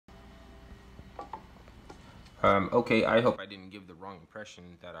Okay, I hope I didn't give the wrong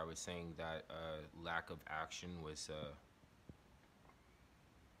impression that I was saying that lack of action was,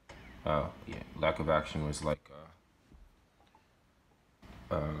 yeah, lack of action was like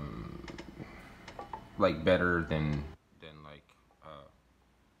better than like, uh,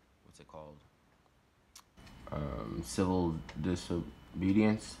 what's it called? Civil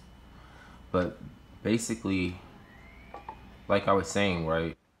disobedience. But basically, like I was saying,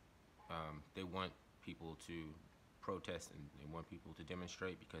 right? They want people to protest and they want people to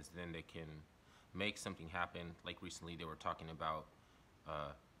demonstrate because then they can make something happen. Like recently, they were talking about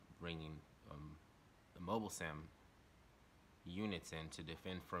uh, bringing um, the mobile SAM units in to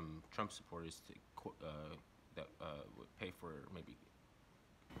defend from Trump supporters that would pay for maybe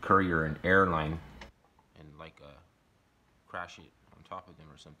courier and airline and like crash it on top of them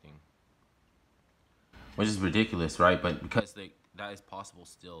or something, which is ridiculous, right? But because that is possible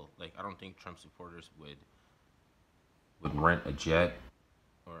still, like I don't think Trump supporters would rent a jet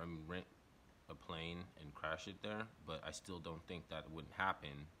or I mean rent a plane and crash it there. But I still don't think that wouldn't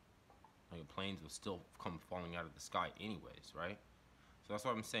happen. Like planes would still come falling out of the sky anyways, right? So that's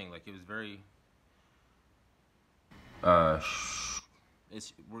what I'm saying. Like it was very uh,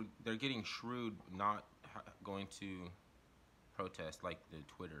 they're getting shrewd, not going to protest like the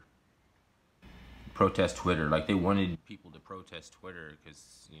protest Twitter. Like they wanted people to protest Twitter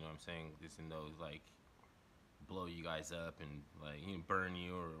because you know what I'm saying this and those like blow you guys up and like burn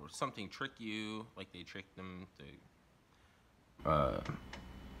you or something, trick you like they tricked them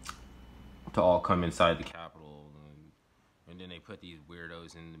to all come inside the Capitol and then they put these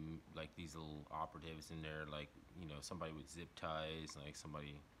weirdos in like these little operatives in there like somebody with zip ties like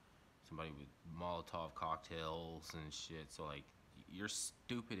somebody with Molotov cocktails and shit. So like you're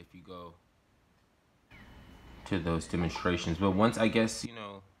stupid if you go to those demonstrations. But once I guess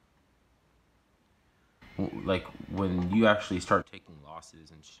like when you actually start taking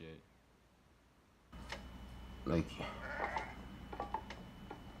losses and shit, like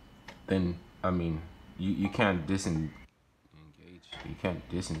then I mean you can't disengage. You can't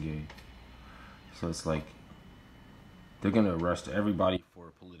disengage. So it's like they're gonna arrest everybody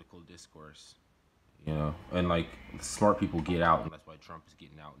for political discourse, and like smart people get out, and that's why Trump is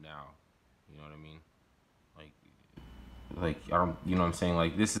getting out now. You know what I mean? Like, I don't, you know what I'm saying?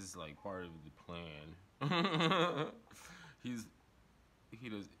 Like this is like part of the plan. He's he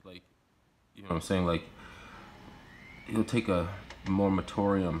does like, you know what I'm saying? Like he'll take a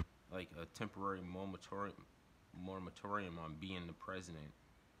moratorium, like a temporary moratorium on being the president.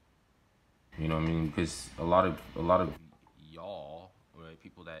 You know what I mean? Because a lot of y'all, right,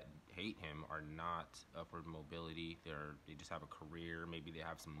 people that hate him are not upward mobility. They just have a career. Maybe they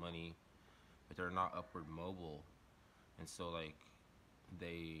have some money, but they're not upward mobile. And so like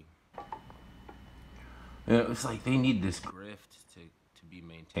they, it's like they need this grift to be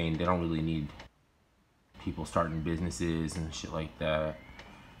maintained. They don't really need people starting businesses and shit like that.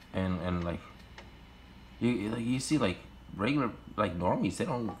 And you see like regular like normies, they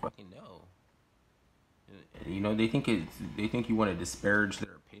don't fucking know. They think you want to disparage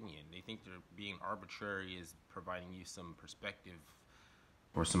their opinion. They think they're being arbitrary is providing you some perspective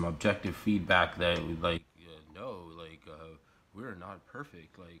or some objective feedback that would like no like we're not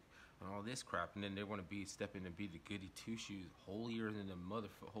perfect like and all this crap, and then they want to be step in and be the goody two shoes, holier than the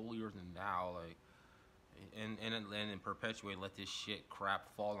holier than thou, like and perpetuate, let this shit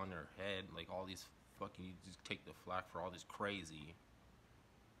crap fall on their head, like all these fucking, you just take the flack for all this crazy.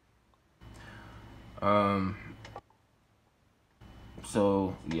 Um,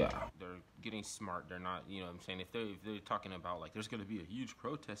 so yeah, they're getting smart. They're not, you know what I'm saying? If they're talking about like there's gonna be a huge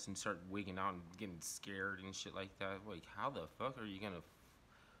protest and start wigging out and getting scared and shit like that, like how the fuck are you gonna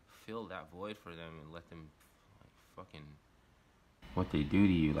fill that void for them and let them like fucking what they do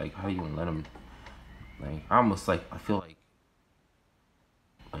to you? Like how you gonna let them? Like I almost like I feel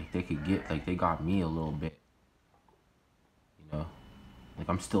like they could get like they got me a little bit, you know? Like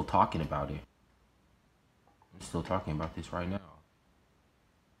I'm still talking about it. I'm still talking about this right now.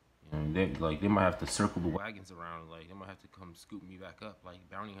 You know, they might have to circle the wagons around. Like they might have to come scoop me back up, like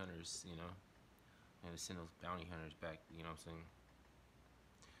bounty hunters. You know, and send those bounty hunters back. You know what I'm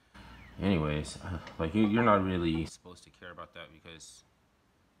saying? Anyways, like you're not really supposed to care about that because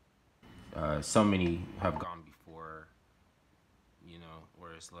so many have gone before. You know,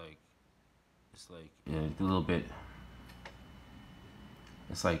 where it's like a little bit.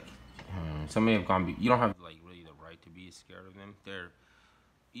 It's like so many have gone. You don't have like really the right to be scared of them. They're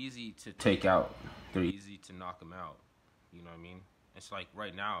easy to take out. They're easy to knock them out. You know what I mean? It's like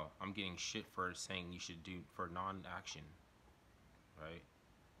right now I'm getting shit for saying you should do for non-action, right?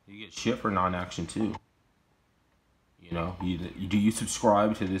 You get shit for non-action too. You know, do you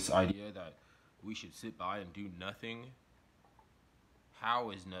subscribe to this idea that we should sit by and do nothing?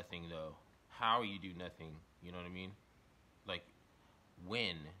 How is nothing though? How you do nothing? You know what I mean? Like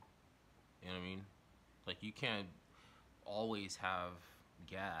when? You know what I mean? Like you can't always have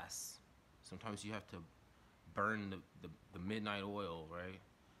gas. Sometimes you have to burn the midnight oil, right?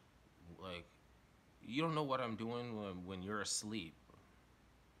 Like you don't know what I'm doing when you're asleep,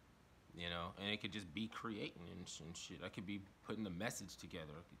 you know, and it could just be creating and shit. I could be putting the message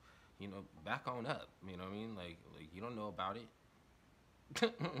together, you know, back on up. You know what I mean? Like you don't know about it. I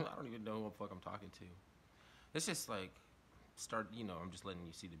don't even know what the fuck I'm talking to. It's just like start. You know, I'm just letting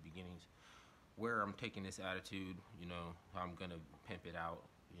you see the beginnings where I'm taking this attitude. You know, how I'm gonna pimp it out.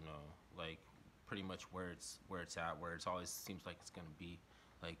 You know, like pretty much where it's at, where it's always seems like it's gonna be.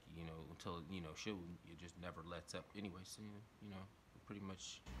 Like you know, until you know, shit, it just never lets up. Anyways, so, you know, pretty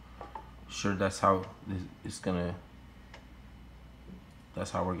much sure that's how it's gonna.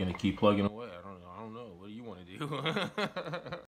 That's how we're gonna keep plugging away. I don't know. What do you want to do?